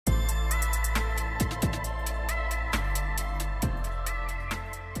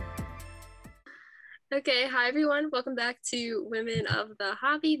Okay, hi everyone. Welcome back to Women of the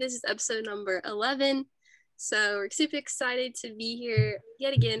Hobby. This is episode number 11. So we're super excited to be here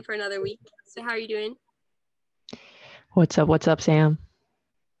yet again for another week. So how are you doing? What's up? What's up, Sam?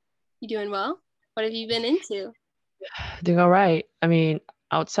 You doing well? What have you been into? Doing all right. I mean,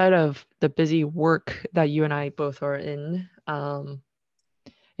 outside of the busy work that you and I both are in,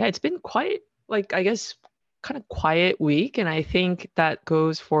 yeah, it's been quite like I guess kind of quiet week, and I think that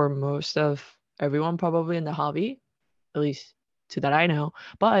goes for most of everyone probably in the hobby, at least to that I know.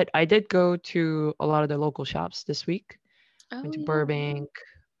 But I did go to a lot of the local shops this week. Oh Went to yeah. Burbank.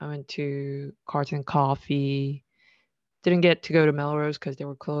 I went to Carton Coffee. Didn't get to go to Melrose because they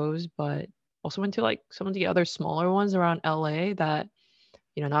were closed, but also went to like some of the other smaller ones around LA that,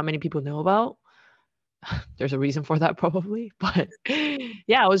 not many people know about. There's a reason for that probably. But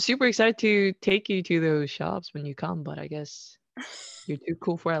yeah, I was super excited to take you to those shops when you come, but I guess you're too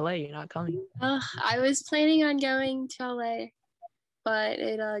cool for LA. You're not coming. I was planning on going to LA, but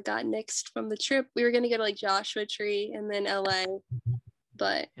it got nixed from the trip. We were gonna go to like Joshua Tree and then LA,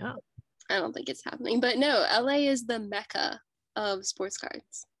 but Yeah. I don't think it's happening. But no, LA is the mecca of sports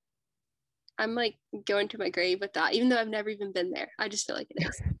cards. I'm like going to my grave with that, even though I've never even been there. I just feel like it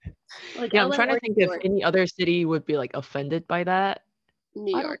is. Like Yeah, I'm LA trying to or think New if York. any other city would be like offended by that.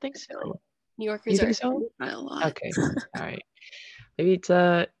 New I don't York, think I feel like. so. New You Yorkers are think so? offended by a lot. Okay. All right. Maybe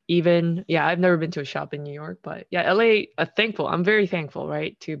it's even yeah, I've never been to a shop in New York, but yeah, LA, I'm very thankful,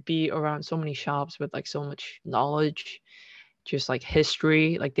 right, to be around so many shops with like so much knowledge, just like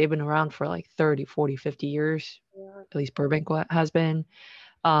history. Like they've been around for like 30, 40, 50 years. Yeah. At least Burbank has been.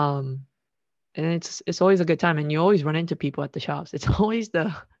 Um and it's always a good time, and you always run into people at the shops. It's always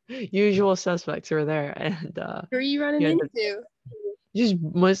the usual suspects who are there, and Who are you running yeah, into? just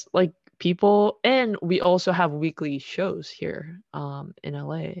most like people, and we also have weekly shows here in LA.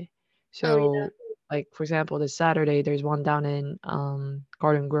 Oh yeah. So like for example, this Saturday there's one down in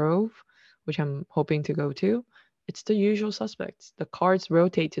Garden Grove, which I'm hoping to go to. It's the usual suspects. The cards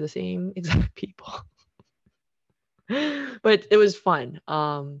rotate to the same exact people. But it was fun.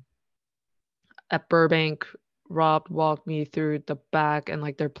 At Burbank, Rob walked me through the back and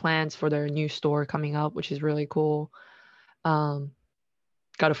like their plans for their new store coming up, which is really cool. Um,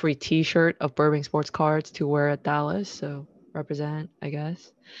 got a free T-shirt of Burbank Sports Cards to wear at Dallas, so represent, I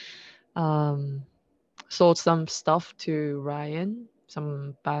guess. Um, sold some stuff to Ryan,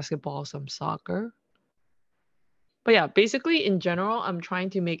 some basketball, some soccer. But yeah, basically in general, I'm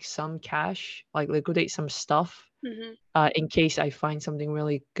trying to make some cash, like liquidate some stuff, Hmm. in case I find something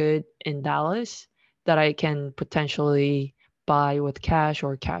really good in Dallas that I can potentially buy with cash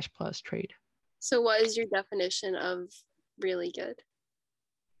or cash plus trade. So what is your definition of really good?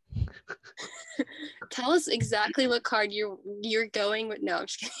 Tell us exactly what card you're going with. No, I'm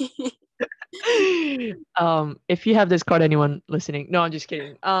just kidding. If you have this card, anyone listening? No, I'm just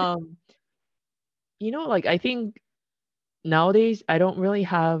kidding. Like I think nowadays I don't really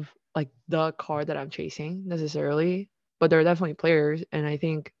have like the card that I'm chasing necessarily, but there are definitely players, and I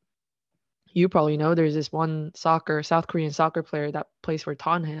think you probably know there's this one South Korean soccer player that plays for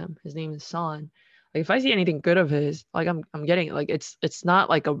Tottenham. His name is Son. Like if I see anything good of his, like I'm getting it. Like it's not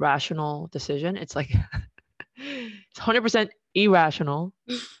like a rational decision. It's like it's 100% irrational.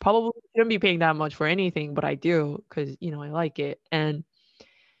 Probably shouldn't be paying that much for anything, but I do because I like it. And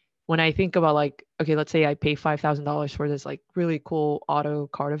when I think about like, okay, let's say I pay $5,000 for this like really cool auto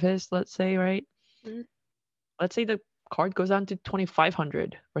card of his, let's say, right? Mhm. Let's say the card goes down to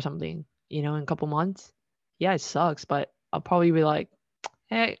 2,500 or something, in a couple months. Yeah, it sucks, but I'll probably be like,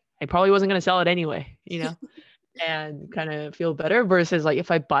 hey, I probably wasn't gonna sell it anyway, and kind of feel better versus like if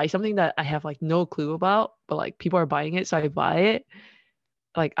I buy something that I have like no clue about, but like people are buying it, so I buy it.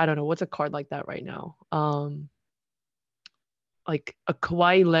 Like I don't know what's a card like that right now. Like a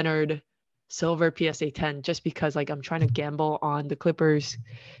Kawhi Leonard silver PSA 10 just because like I'm trying to gamble on the Clippers,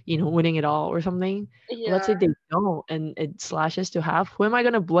 winning it all or something. But let's Yeah. say they don't and it slashes to half. Who am I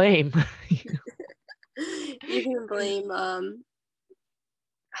gonna blame? You can blame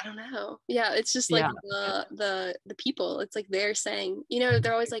I don't know. Yeah, it's just like Yeah, the people. It's like they're saying,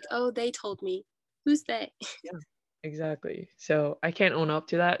 they're always like, "Oh, they told me." Who's they? yeah, exactly. So I can't own up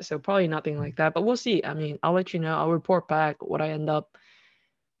to that. So probably nothing like that. But we'll see. I mean, I'll let you know. I'll report back what I end up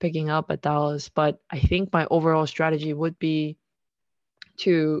picking up at Dallas. But I think my overall strategy would be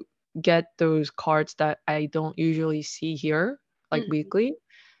to get those cards that I don't usually see here, like Mhm. weekly,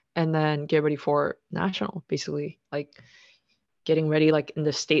 and then get ready for national, basically. Like getting ready like in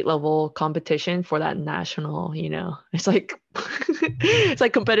the state level competition for that national, it's like it's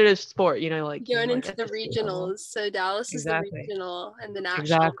like competitive sport, like Going like into at the the state level. regionals. So Dallas is the Exactly. regional and the national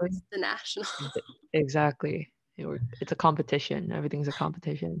Exactly. is the national. Exactly. It's a competition. Everything's a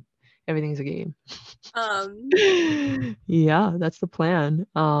competition. Everything's a game. Um, Yeah, that's the plan.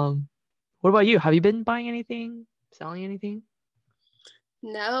 What about you? Have you been buying anything, selling anything?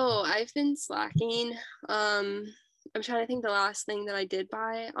 no, I've been slacking. I'm trying to think the last thing that I did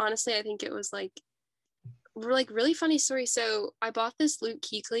buy. Honestly, I think it was like really funny story. So I bought this Luke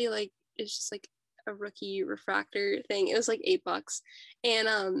Kuechly, like it's just like a rookie refractor thing. It was like $8.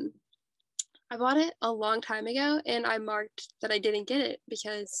 And I bought it a long time ago and I marked that I didn't get it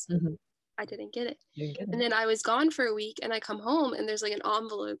because Mm-hmm. I didn't get it. You didn't get And it. then I was gone for a week and I come home and there's like an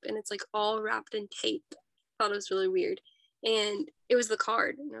envelope and it's like all wrapped in tape. I thought it was really weird. And it was the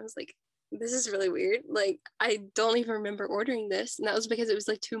card. And I was like, this is really weird. Like, I don't even remember ordering this. And that was because it was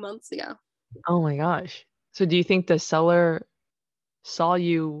like 2 months ago. Oh my gosh. So do you think the seller saw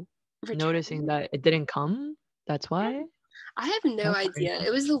you noticing Return? that it didn't come? That's Yeah. why? I have no That's idea. crazy.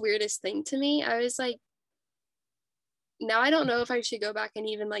 It was the weirdest thing to me. I was like, now I don't know if I should go back and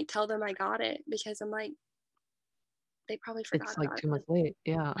even like tell them I got it because I'm like, they probably forgot It's like about it. 2 months late.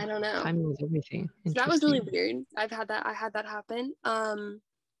 Yeah. I don't know. Timing is everything. So that was really Interesting. weird. I had that happen.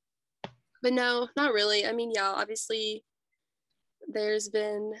 But no, not really. I mean, yeah, obviously there's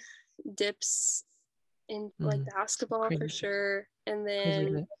been dips in like Mm, basketball for crazy. sure. And Crazy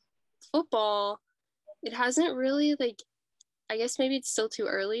then bit. football, it hasn't really like I guess maybe it's still too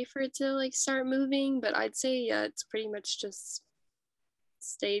early for it to like start moving, but I'd say yeah, it's pretty much just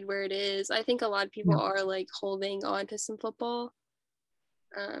stayed where it is. I think a lot of people Yeah. are like holding on to some football.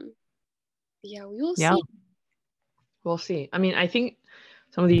 Um, yeah, we will Yeah. see. We'll see. I mean, I think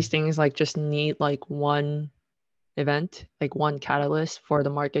some of these things like just need like one event, like one catalyst for the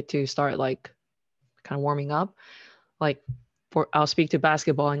market to start like kind of warming up. Like for I'll speak to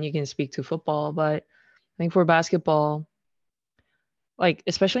basketball and you can speak to football, but I think for basketball, like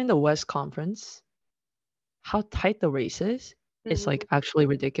especially in the West Conference, how tight the race is Mm-hmm. like actually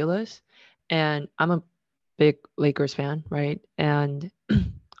ridiculous. And I'm a big Lakers fan, right? And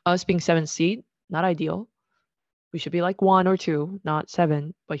us being 7th seed, not ideal. We should be like 1 or 2, not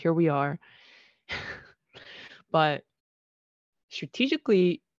 7, but here we are. But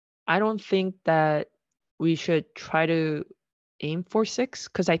strategically, I don't think that we should try to aim for 6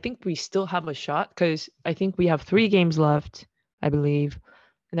 because I think we still have a shot because I think we have 3 games left, I believe,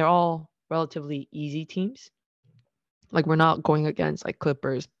 and they're all relatively easy teams. Like we're not going against like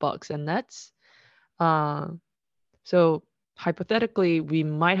Clippers, Bucks, and Nets. Uh, so hypothetically, we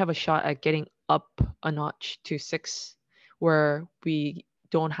might have a shot at getting up a notch to 6, where we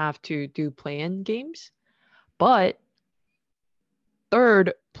don't have to do play-in games. But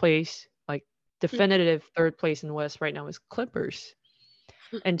third place, like definitive third place in the West right now is Clippers.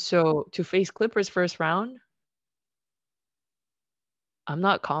 And so to face Clippers first round, I'm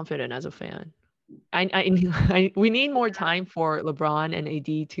not confident as a fan. We need more time for LeBron and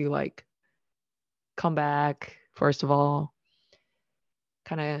AD to like come back first of all,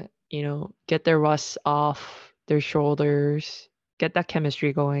 kind of, get their rust off their shoulders, get that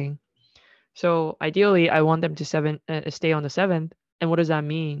chemistry going. So ideally, I want them to stay on the 7th. And what does that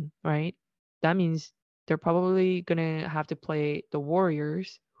mean, right? That means they're probably gonna have to play the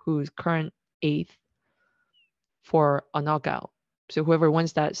Warriors, who's current 8th, for a knockout. So whoever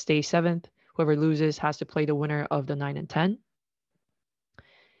wins that stays 7th. Whoever loses has to play the winner of the 9 and 10.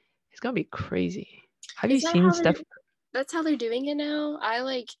 It's gonna be crazy. Have you Is that seen how Steph? that's how they're doing it now?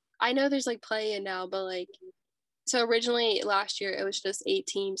 I know there's like play in now, but like so originally last year it was just 8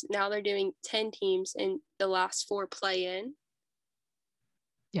 teams. Now they're doing 10 teams and the last 4 play in.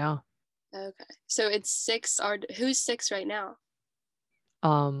 Yeah. Okay. So it's 6 are who's 6 right now?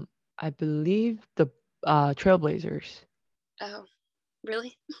 Um, I believe the Trailblazers. Oh,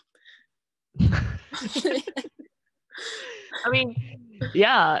 really? I mean,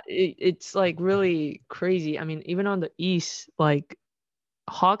 yeah, it's like really crazy. I mean, even on the East, like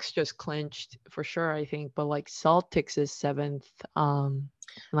Hawks just clinched for sure, I think, but like Celtics is 7th. I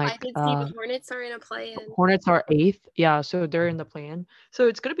Like did see the Hornets are in a play in. Hornets are 8th. Yeah, so they're in the plan. So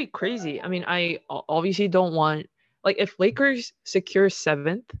it's gonna be crazy. I mean, obviously don't want like if Lakers secure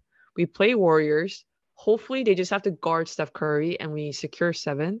 7th, we play Warriors. Hopefully they just have to guard Steph Curry and we secure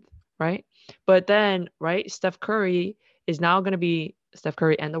 7th, right? But then, right, Steph Curry and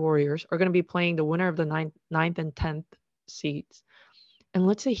the Warriors are gonna be playing the winner of the ninth and 10th seeds. And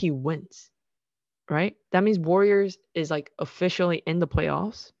let's say he wins, right? That means Warriors is like officially in the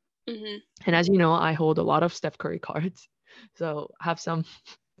playoffs. Mm-hmm. And as you know, I hold a lot of Steph Curry cards. So have some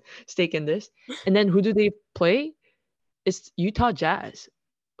stake in this. And then who do they play? It's Utah Jazz,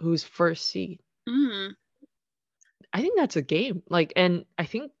 who's first seed. Mm. I think that's a game. Like, and I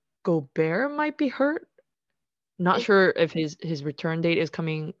think Gobert might be hurt. Not It, sure if his return date is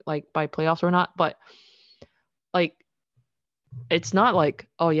coming like by playoffs or not, but like it's not like,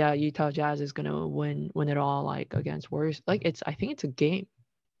 oh yeah, Utah Jazz is gonna win it all like against Warriors. Like it's I think it's a game.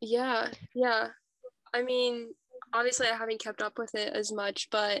 yeah, yeah. I mean, obviously I haven't kept up with it as much,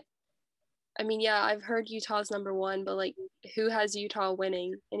 but I mean, yeah, I've heard Utah's number one, but like, who has Utah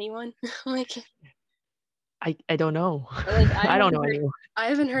winning? Anyone? Like, I don't know. like I don't know anyone. I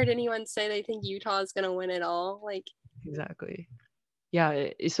haven't heard anyone say they think Utah is gonna win it all. Like, Exactly. Yeah,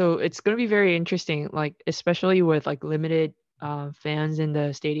 so it's gonna be very interesting, like especially with like limited fans in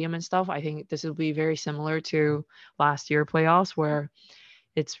the stadium and stuff. I think this will be very similar to last year playoffs where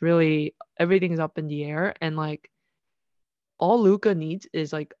it's really everything's up in the air and like all Luca needs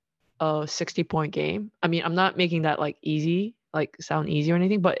is like a 60-point game. I mean, I'm not making that like easy, like sound easy or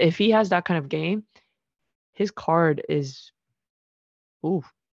anything, but if he has that kind of game, his card is ooh.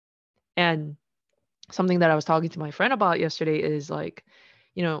 And something that I was talking to my friend about yesterday is like,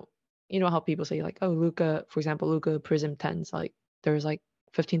 you know, you know how people say like, oh, Luca, for example, Luca Prism 10s, like there's like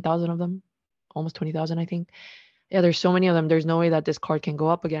 15,000 of them, almost 20,000, I think. Yeah, there's so many of them. There's no way that this card can go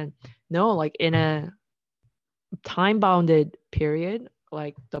up again. No, like in a time bounded period,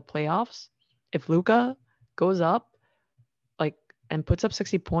 like the playoffs, if Luca goes up like and puts up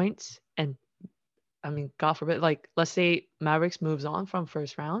 60 points and I mean, God forbid, like let's say Mavericks moves on from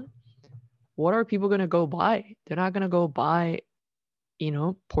first round, what are people gonna go buy? They're not gonna go buy,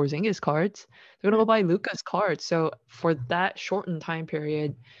 Porzingis cards. They're gonna go buy Luca's cards. So for that shortened time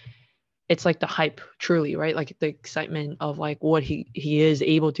period, it's like the hype, truly, right? Like the excitement of like what he is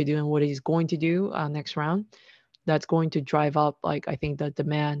able to do and what he's going to do next round. That's going to drive up, like I think, the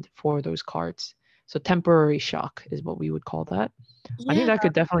demand for those cards. So temporary shock is what we would call that. I think yeah, that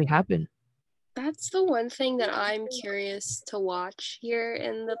could definitely happen. that's the one thing that I'm curious to watch here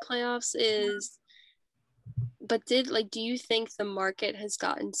in the playoffs is, but do you think the market has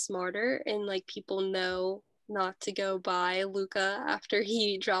gotten smarter and like people know not to go buy Luca after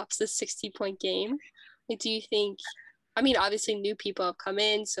he drops the 60-point game? Like, do you think, I mean, obviously new people have come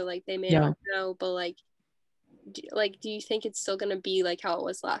in, so like they may Yeah. not know, but do you think it's still gonna be like how it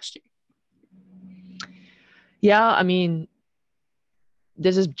was last year? Yeah, I mean,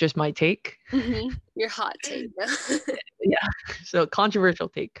 this is just my take. Your hot take. Yeah. So controversial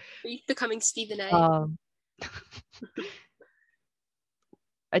take. Are you becoming Stephen A? Um,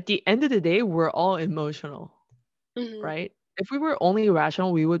 at the end of the day, we're all emotional, Mm-hmm. right? If we were only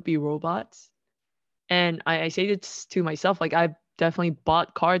rational, we would be robots. And I say this to myself, like I've definitely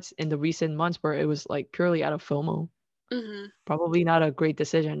bought cards in the recent months where it was like purely out of FOMO. Mm-hmm. Probably not a great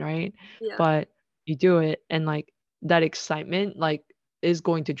decision, right? Yeah. But you do it and like that excitement like is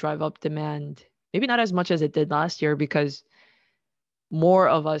going to drive up demand. Maybe not as much as it did last year because more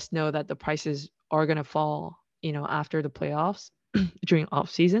of us know that the prices are gonna fall, after the playoffs during off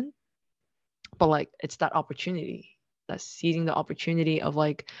season. But like it's that opportunity, that's seizing the opportunity of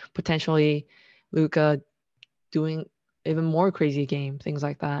like potentially Luca doing even more crazy game, things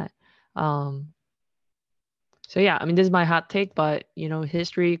like that. Um, so yeah, I mean this is my hot take, but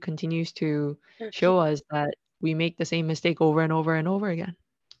history continues to show us that we make the same mistake over and over and over again.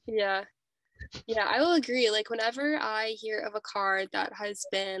 Yeah. Yeah, I will agree. Like whenever I hear of a card that has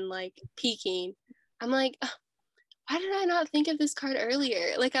been like peaking, I'm like, "Ugh, why did I not think of this card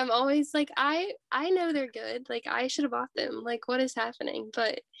earlier?" Like I'm always like, I know they're good. Like I should have bought them. Like what is happening?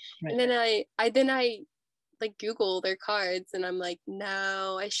 But Right. and then I like Google their cards and I'm like,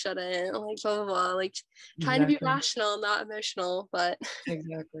 no, I shouldn't. Like blah blah blah. Like trying to be Exactly. rational, not emotional. But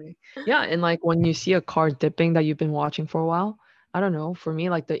Exactly. Yeah, and like when you see a card dipping that you've been watching for a while, I don't know, for me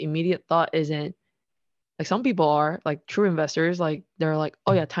like the immediate thought isn't like some people are like true investors, like they're like,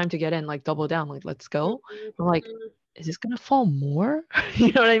 oh yeah, time to get in, like double down, like let's go. I'm like, is this gonna fall more?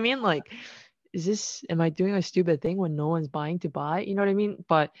 You know what I mean? Like, am I doing a stupid thing when no one's buying to buy? You know what I mean?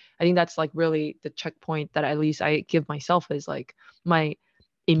 But I think that's like really the checkpoint that at least I give myself is like my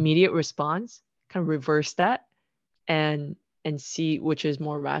immediate response, kind of reverse that and see which is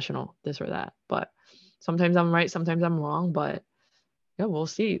more rational, this or that. But sometimes I'm right, sometimes I'm wrong, but yeah, we'll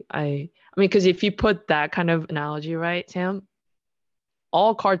see. I mean, because if you put that kind of analogy, right, Sam,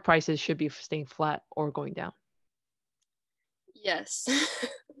 all card prices should be staying flat or going down. yes.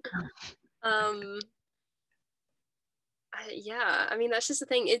 um yeah, I mean that's just the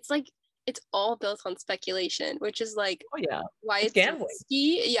thing. It's like it's all built on speculation, which is like Oh yeah, why it's it's gambling.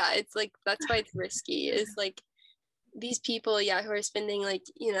 risky. Yeah, it's like that's why it's risky. Is like these people, who are spending like,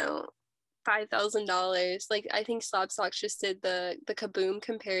 $5,000. Like I think Slabstox just did the Kaboom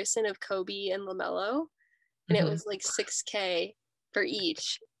comparison of Kobe and LaMelo, and it was like $6K for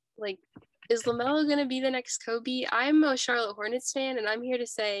each. Like, is LaMelo gonna be the next Kobe? I'm a Charlotte Hornets fan, and I'm here to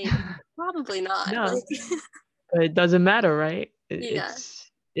say probably not. No, Like, but it doesn't matter, right? yeah,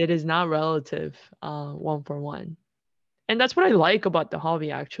 It is not relative, one for one. And that's what I like about the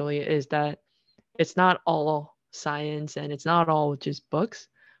hobby, actually, is that it's not all science and it's not all just books,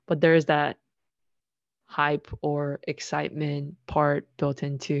 but there's that hype or excitement part built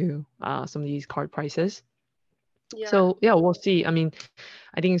into some of these card prices. yeah, So yeah, we'll see. I mean,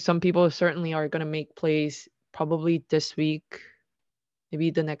 I think some people certainly are gonna make plays probably this week,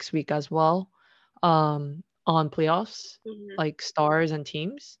 maybe the next week as well, on playoffs, mhm. like stars and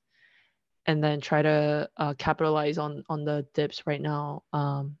teams, and then try to capitalize on the dips right now,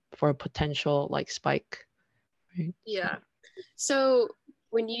 for a potential like spike. Right. Yeah. So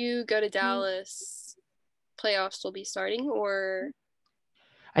when you go to Dallas, playoffs will be starting, or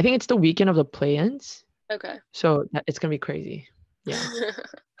I think it's the weekend of the play-ins, okay. so it's gonna be crazy. Yeah.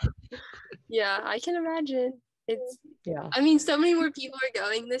 Yeah, I can imagine. It's, Yeah. I mean, so many more people are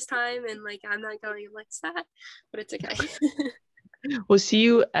going this time, and like I'm not going. I'm like sad, but it's okay. We'll see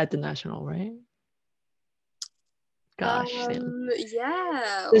you at the national, right? Gosh, Sam.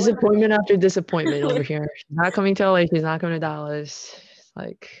 Yeah. Disappointment after disappointment over here. She's not coming to LA. She's not coming to Dallas. It's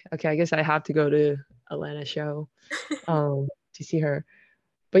like, okay, I guess I have to go to Atlanta show to see her.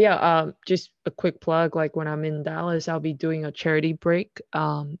 But yeah, just a quick plug. Like when I'm in Dallas, I'll be doing a charity break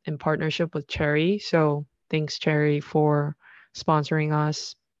in partnership with Cherry. So thanks, Cherry, for sponsoring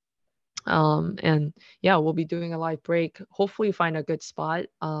us. And yeah, we'll be doing a live break. Hopefully, find a good spot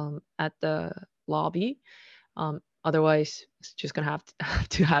at the lobby. Otherwise, it's just gonna have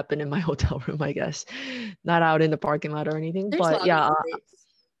to happen in my hotel room, I guess. Not out in the parking lot or anything. There's But lobby yeah, space.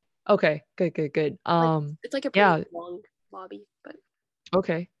 okay, good. Like it's like a pretty Yeah, long lobby, but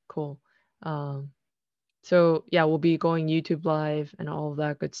okay, cool. Um, so yeah, we'll be going YouTube live and all of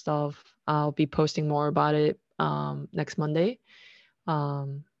that good stuff. I'll be posting more about it next Monday,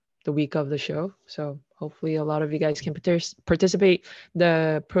 um, the week of the show. So hopefully a lot of you guys can participate.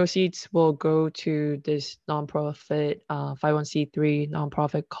 The proceeds will go to this nonprofit, 501c3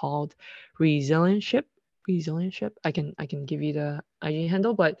 nonprofit called Resilientship. Resilientship. I can give you the IG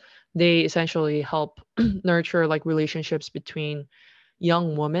handle, but they essentially help nurture like relationships between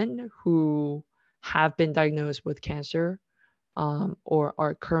young women who have been diagnosed with cancer, or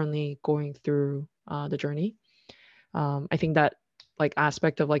are currently going through the journey. I think that like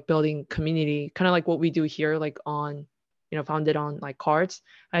aspect of like building community, kind of like what we do here, like on, founded on like cards.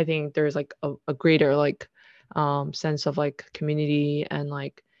 I think there's like a greater like sense of like community and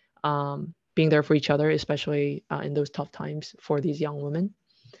like being there for each other, especially in those tough times for these young women.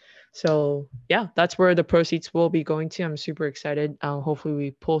 So yeah, that's where the proceeds will be going to. I'm super excited. Hopefully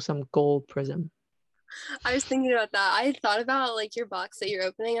we pull some gold prism. I was thinking about that. I thought about like your box that you're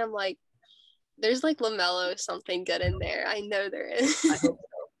opening. I'm like, there's like LaMelo something good in there. I know there I is. hope so.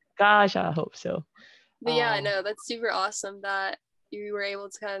 Gosh, I hope so. But yeah, I know that's super awesome that you were able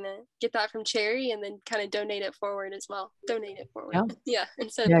to kind of get that from Cherry and then kind of donate it forward as well. Donate it forward. Yeah, Yeah,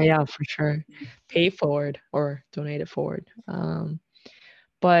 instead of yeah, paying. yeah, for sure. Pay forward or donate it forward.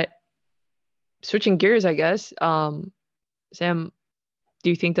 But switching gears, I guess. Sam, do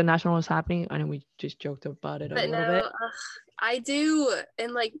you think the national is happening? I know we just joked about it a But little bit. no, I do.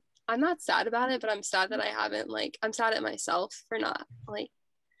 And like, I'm not sad about it, but I'm sad that I haven't, like, I'm sad at myself for not like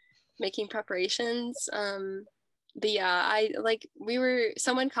making preparations. But yeah, I like,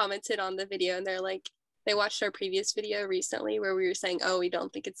 someone commented on the video and they're like, they watched our previous video recently where we were saying, oh, we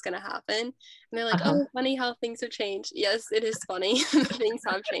don't think it's going to happen. And they're like, Uh-huh. oh, funny how things have changed. Yes, it is funny. Things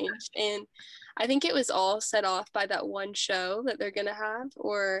have changed. And I think it was all set off by that one show that they're going to have.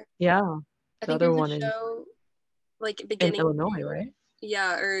 Or Yeah, I the think other there's a one in show like in beginning of the Illinois, year. right?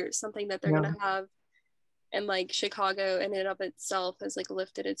 Yeah, or something that they're Yeah. going to have. And like Chicago in and of itself has like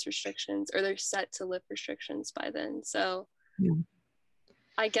lifted its restrictions, or they're set to lift restrictions by then. So Yeah.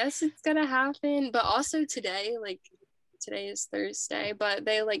 I guess it's gonna happen. But also today, like today is Thursday, but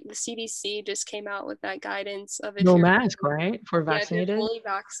they like the CDC just came out with that guidance of No mask, right? For if you're vaccinated. fully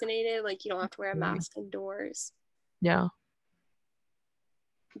vaccinated, like you don't have to wear a mask indoors. Yeah.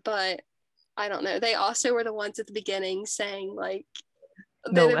 But I don't know. They also were the ones at the beginning saying like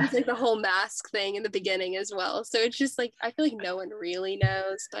No there was mask. like the whole mask thing in the beginning as well. So it's just like I feel like no one really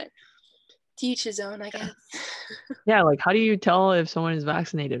knows, but to each his own, I guess. Yeah, like how do you tell if someone is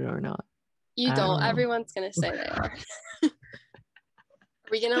vaccinated or not? You I don't. don't know. Everyone's gonna say they are.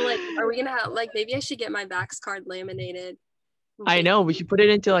 are we gonna have like maybe I should get my Vax card laminated in I case. know we should put it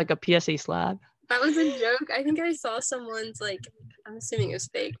into like a PSA slab. That was a joke. I think I saw someone's like I'm assuming it was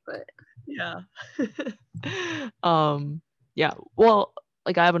fake, but Yeah. um yeah. Well,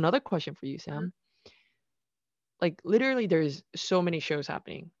 like I have another question for you, Sam. Like literally there's so many shows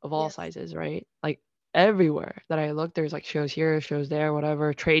happening of all yes. sizes, right? Like everywhere that I look, there's like shows here, shows there,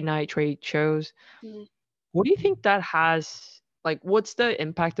 whatever, trade night, trade shows. Mhm. What do you think that has, like what's the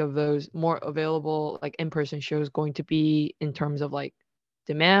impact of those more available like in-person shows going to be in terms of like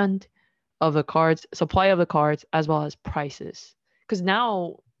demand of the cards, supply of the cards, as well as prices? Because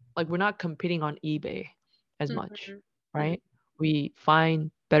now like we're not competing on eBay as much, Mhm. Mhm. right? We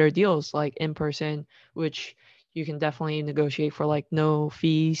find better deals like in person, which you can definitely negotiate for like no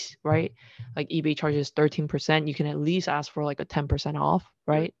fees, right? Like eBay charges 13%, you can at least ask for like a 10% off,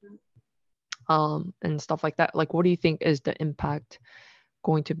 right? Mhm. And stuff like that. Like, what do you think is the impact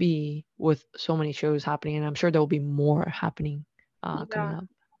going to be with so many shows happening? And I'm sure there will be more happening coming Yeah. up.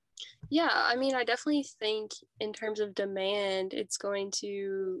 Yeah, I mean, I definitely think in terms of demand, it's going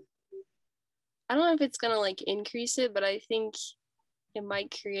to, I don't know if it's going to like increase it, but I think it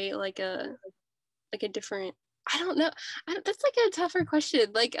might create like a different, I don't know. That's like a tougher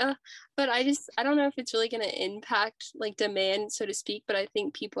question. But I don't know if it's really going to impact like demand, so to speak, but I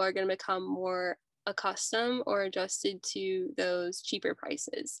think people are going to become more accustomed or adjusted to those cheaper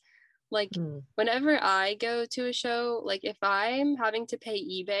prices. Like Mm, whenever I go to a show, like if I'm having to pay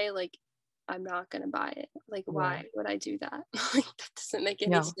eBay, like I'm not gonna buy it. Like why right. would I do that? Like that doesn't make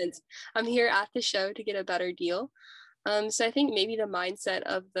any Yeah. sense. I'm here at the show to get a better deal. So I think maybe the mindset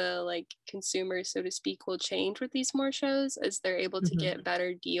of the like consumers, so to speak, will change with these more shows as they're able to Hmm. get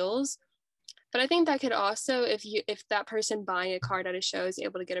better deals. But I think that could also, if that person buying a card at a show is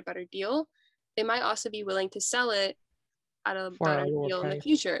able to get a better deal, they might also be willing to sell it at a For better a lower deal in the price.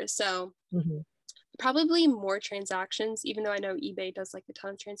 future. So Hmm. probably more transactions, even though I know eBay does like a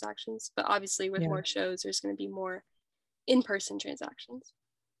ton of transactions, but obviously with Yeah. more shows, there's going to be more in-person transactions.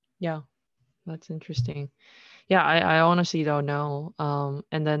 Yeah. That's interesting. Yeah, I honestly don't know.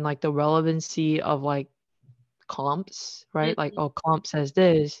 And then like the relevancy of like comps, right? Like, Mhm. oh, comp says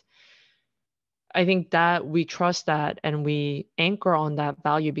this. I think that we trust that and we anchor on that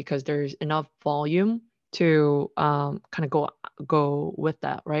value because there's enough volume to kind of go with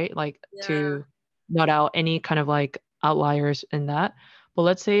that, right? Like Yeah. to nut out any kind of like outliers in that. But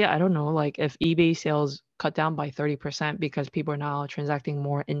let's say, I don't know, like if eBay sales cut down by 30% because people are now transacting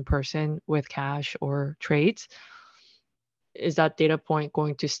more in person with cash or trades, is that data point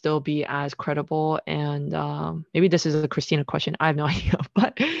going to still be as credible? And maybe this is a Christina question. I have no idea,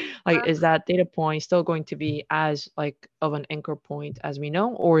 but like, is that data point still going to be as like of an anchor point as we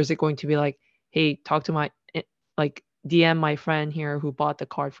know, or is it going to be like, hey, talk to my like DM my friend here who bought the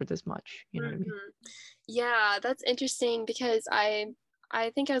card for this much? You know what I mean? Mhm. Yeah, that's interesting because I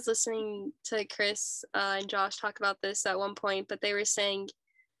think I was listening to Chris and Josh talk about this at one point, but they were saying,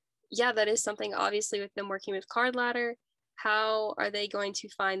 yeah, that is something obviously with them working with Card Ladder. How are they going to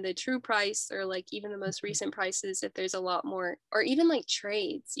find the true price or like even the most recent prices if there's a lot more or even like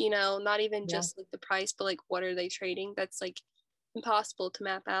trades, not even Yeah. just like the price, but like what are they trading? That's like impossible to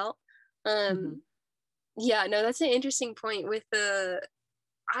map out. Hmm. Um yeah, no, that's an interesting point with the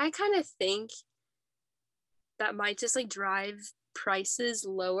I kind of think that might just like drive prices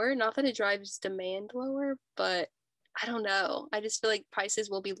lower. Not that it drives demand lower, but I don't know. I just feel like prices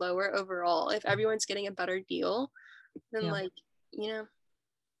will be lower overall if everyone's getting a better deal. Then Yeah. like, you know,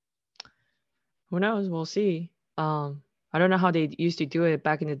 Who knows? We'll see. I don't know how they used to do it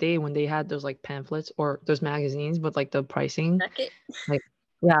back in the day when they had those like pamphlets or those magazines with like the pricing. Beckett. Like,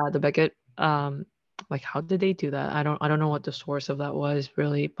 yeah, the Beckett. Like how did they do that? I don't know what the source of that was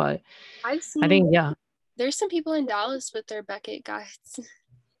really, but I've I seen think yeah. there's some people in Dallas with their Beckett guides.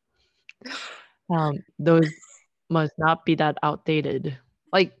 Those must not be that outdated.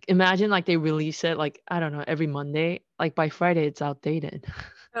 Like imagine like they release it like I don't know every Monday. Like by Friday it's outdated.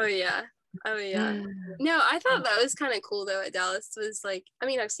 Oh yeah. Oh yeah. No, I thought that was kind of cool though at Dallas was like I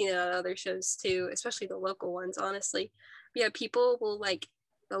mean I've seen it at other shows too, especially the local ones, honestly. But yeah, people will like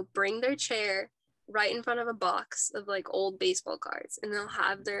they'll bring their chair right in front of a box of like old baseball cards and they'll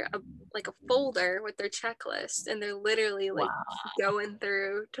have their like a folder with their checklist and they're literally like Wow, going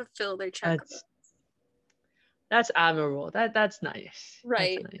through to fill their checklist. that's that's admirable. That's nice. That's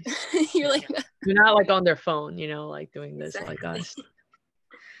Right. nice. You're Yeah. like They're not like on their phone, like doing this like exactly. us.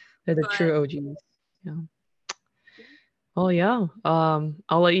 They're the But true OGs. Yeah. Oh yeah.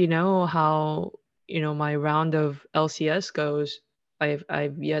 I'll let you know how, my round of LCS goes.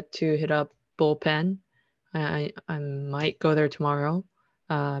 I've yet to hit up bullpen. I might go there tomorrow.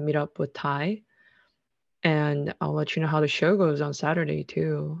 meet up with Ty, and I'll let you know how the show goes on Saturday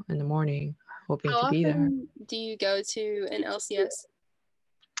too in the morning. Hoping How to be there. often do you go to an LCS?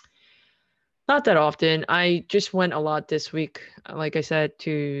 Not that often. I just went a lot this week, like I said,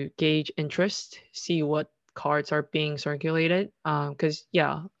 to gauge interest, see what cards are being circulated. Because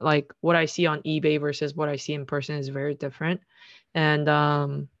yeah, like what I see on eBay versus what I see in person is very different, and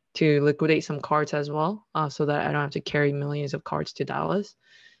to liquidate some cards as well, so that I don't have to carry millions of cards to Dallas.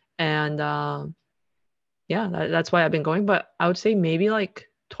 And yeah, that's why I've been going. But I would say maybe like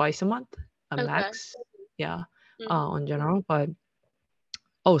twice a month, a Okay. max. Yeah, Mhm. in general. But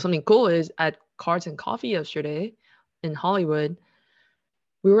oh, something cool is at Cards and Coffee yesterday in Hollywood,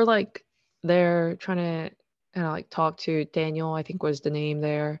 we were like there trying to kind of like talk to Daniel, I think was the name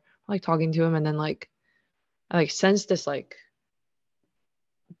there, like talking to him, and then like I like sensed this like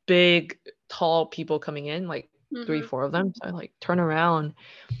big, tall people coming in, like three, Mhm. four of them. So I like turn around,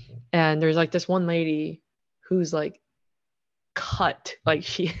 and there's like this one lady who's like cut, like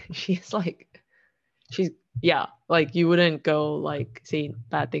she's like she's yeah, like you wouldn't go like say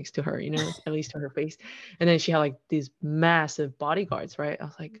bad things to her, you know, at least to her face. And then she had like these massive bodyguards, right? I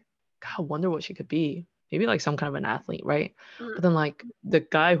was like, God, I wonder what she could be. Maybe like some kind of an athlete, right? Mhm. But then like the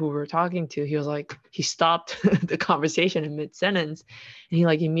guy who we were talking to, he was like, he stopped the conversation in mid sentence, and he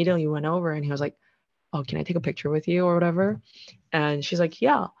like immediately went over and he was like, "Oh, can I take a picture with you or whatever?" And she's like,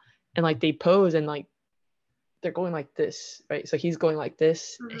 "Yeah." And like they pose and like they're going like this, right? So he's going like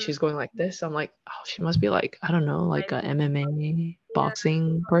this and Mhm. she's going like this. I'm like, oh, she must be like, I don't know, like a MMA Yeah.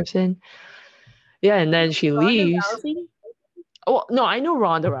 boxing person. Yeah, and then she Ronda leaves. Rousey? Oh no, I know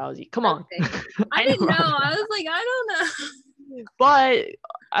Ronda Rousey. Come on. Okay. I I know didn't know. Ronda. I was like, I don't know.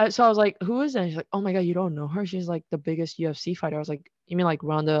 But so I was like, who is that? She's like, oh my God, you don't know her? She's like the biggest UFC fighter. I was like, you mean like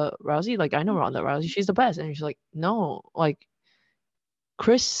Ronda Rousey? Like, I know Ronda Rousey. She's the best. And she's like, no, like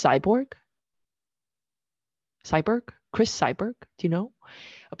Chris Cyborg? Cyborg? Chris Cyborg? Do you know?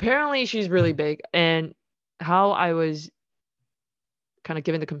 Apparently she's really big. And how I was kind of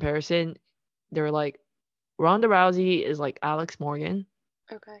given the comparison, they were like, Ronda Rousey is like Alex Morgan,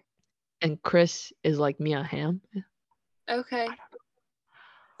 Okay. and Chris is like Mia Hamm. Okay. I don't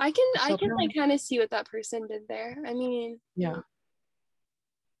I can know. I So can like apparently, kind of see what that person did there. I mean, yeah.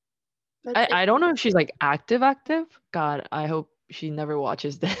 that's I it. don't know if she's like active. God, I hope she never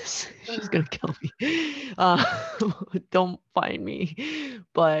watches this. She's gonna kill me. Don't find me.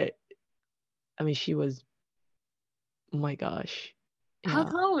 But I mean, she was. Oh my gosh. How Yeah.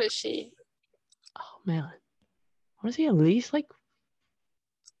 tall was she? Oh man. I want to say at least like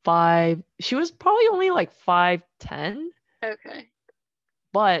 5. She was probably only like 5'10", Okay.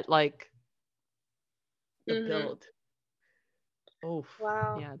 but like the Mm-hmm. build. Oh,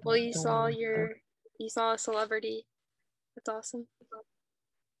 Wow. yeah. Well, Don't. you saw a celebrity. That's awesome.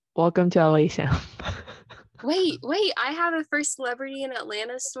 Welcome to LA, Sam. Wait, I have a first celebrity in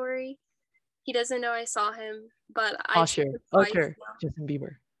Atlanta story. He doesn't know I saw him, but I've seen Usher. him twice Usher. now. Justin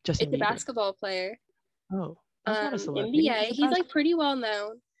Bieber. Justin It's a Bieber. basketball player. Oh, that's not a celebrity. NBA. He's a He's like basketball. pretty well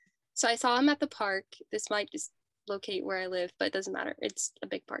known. So I saw him at the park. This might just locate where I live, but it doesn't matter. It's a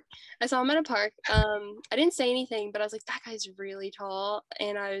big park. I saw him at a park. I didn't say anything, but I was like, that guy's really tall.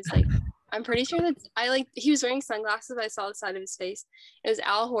 And I was like, I'm pretty sure that he was wearing sunglasses. I saw the side of his face. It was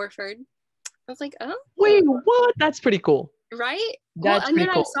Al Horford. I was like, Wait, oh, what? That's pretty cool. right. Well, That's and pretty then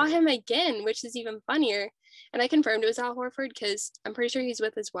I cool. saw him again, which is even funnier. And I confirmed it was Al Horford because I'm pretty sure he's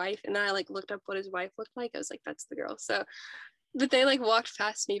with his wife. And then I like looked up what his wife looked like. I was like, that's the girl. So but they like walked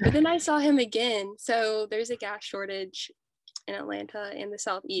past me. But then I saw him again. So there's a gas shortage in Atlanta and the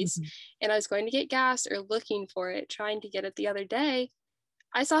southeast. Mhm. And I was going to get gas or looking for it, trying to get it the other day.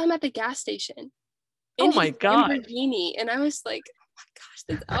 I saw him at the gas station Oh in my his gosh. Lamborghini. And I was like, oh my gosh,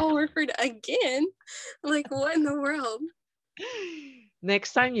 that's Al Horford again. Like, what in the world?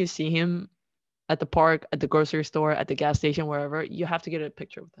 Next time you see him at the park, at the grocery store, at the gas station, wherever, you have to get a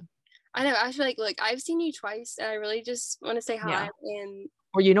picture with him. I know. I feel like, look, I've seen you twice and I really just want to say hi. Yeah. And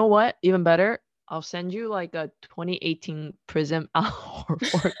Or you know what? Even better, I'll send you like a 2018 Prism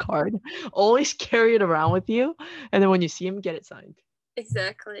or card. Always carry it around with you, and then when you see him, get it signed.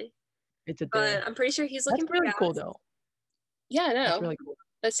 exactly. It's a But dare. I'm pretty sure he's That's looking for really cool, gas. though. Yeah, I That's know. really cool.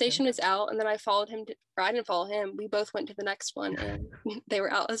 The Yeah. station was out, and then I followed him or I didn't follow him. We both went to the next one and they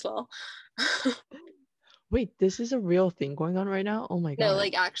were out as well. Wait, this is a real thing going on right now? Oh my No, god.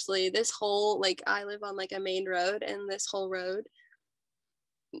 like actually this whole like I live on like a main road and this whole road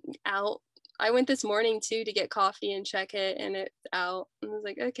out. I went this morning too to get coffee and check it and it's out. And I was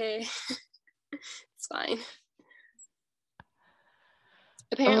like, okay, it's fine.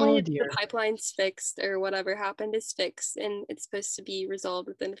 Apparently, Oh the dear. pipeline's fixed or whatever happened is fixed, and it's supposed to be resolved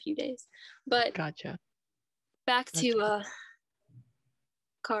within a few days. But Gotcha. back That's to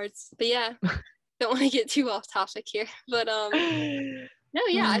cards. But yeah, don't want to get too off topic here. But no,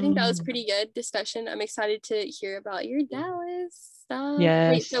 yeah, I think that was pretty good discussion. I'm excited to hear about your Dallas stuff. Wait,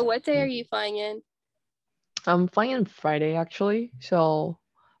 Yes. so what day are you flying in? I'm flying on Friday actually, so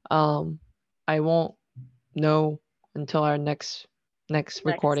I won't know until our next Next.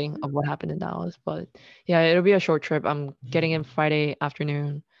 recording of what happened in Dallas. But yeah, it'll be a short trip. I'm getting in Friday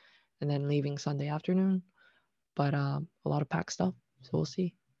afternoon and then leaving Sunday afternoon. But a lot of pack stuff, so we'll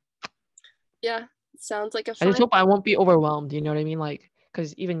see. Yeah, sounds like a I just fun. hope I won't be overwhelmed. You know what I mean? Like,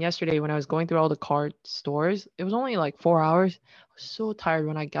 because even yesterday when I was going through all the card stores, it was only like 4 hours. I was so tired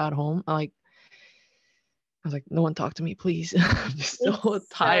when I got home. I was like, no one talk to me, please. I'm just so It's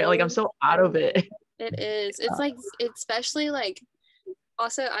tired. Like I'm so so out of it. it is. It's like especially like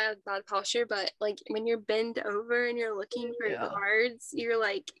also I have bad posture, but like when you're bent over and you're looking for Yeah. cards, you're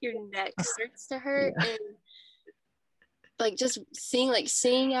like your neck starts to hurt Yeah. and like just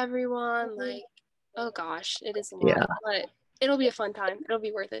seeing everyone like oh gosh, it is a lot. Yeah. But it'll be a fun time. It'll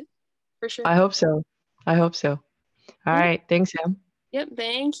be worth it for sure. I hope so. I hope so. All Yep. right. Thanks, Sam. Yep.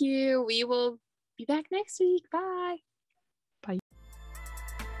 Thank you. We will be back next week. Bye.